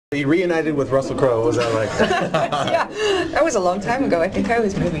You reunited with Russell Crowe. What was that like? Yeah, that was a long time ago. I think I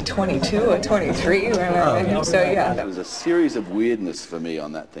was maybe 22 or 23 when I met him. So yeah. There was a series of weirdness for me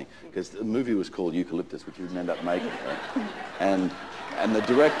on that thing, because the movie was called Eucalyptus, which you didn't end up making, right? And the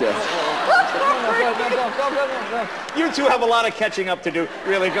director... You two have a lot of catching up to do.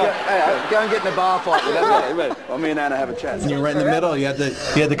 Really, go. Hey, go and get in the bar fight with everybody. Well, me and Anna have a chat. You were right in the middle. You had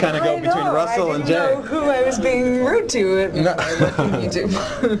to kind of go between Russell and Jay. I didn't know who I was being rude to.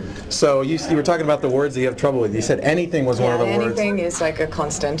 So you were talking about the words that you have trouble with. You said anything was one of the words. Anything is like a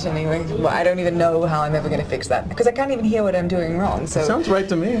constant anyway. Well, I don't even know how I'm ever going to fix that because I can't even hear what I'm doing wrong. So sounds right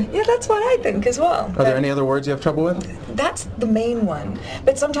to me. Yeah, that's what I think as well. Are there any other words you have trouble with? That's the main one.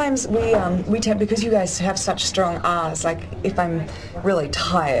 But sometimes we tend, because you guys have such strong R's, like if I'm really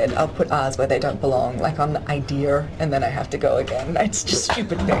tired, I'll put R's where they don't belong, like on idea, and then I have to go again. It's just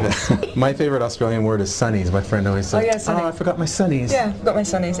stupid things. My favorite Australian word is sunnies. My friend always says, oh, yeah, sunnies. Oh, I forgot my sunnies. Yeah, forgot my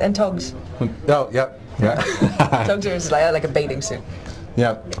sunnies. And togs. Oh, yep. Yeah. Togs are like a bathing suit.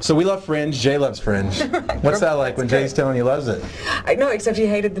 Yeah. So we love Fringe. Jay loves Fringe. What's that like when Jay's telling you he loves it? I know, except he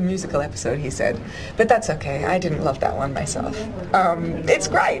hated the musical episode, he said. But that's okay. I didn't love that one myself. It's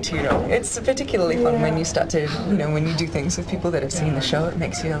great, you know. It's particularly fun when you start to, you know, when you do things with people that have seen the show. It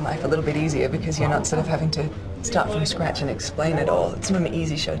makes your life a little bit easier because you're not sort of having to start from scratch and explain it all. It's an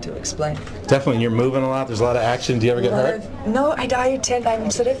easy show to explain. Definitely. And you're moving a lot. There's a lot of action. Do you ever get hurt? No,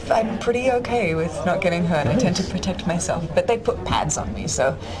 I'm pretty okay with not getting hurt. I tend to protect myself. But they put pads on me,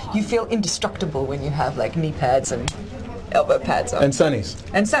 so you feel indestructible when you have like knee pads and elbow pads on. And sunnies.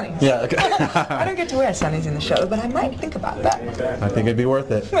 And sunnies. Yeah. Okay. I don't get to wear sunnies in the show, but I might think about that. I think it'd be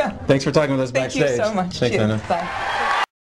worth it. Yeah. Thanks for talking with us backstage. Thank you so much. Thanks, Cheers. Anna. Bye.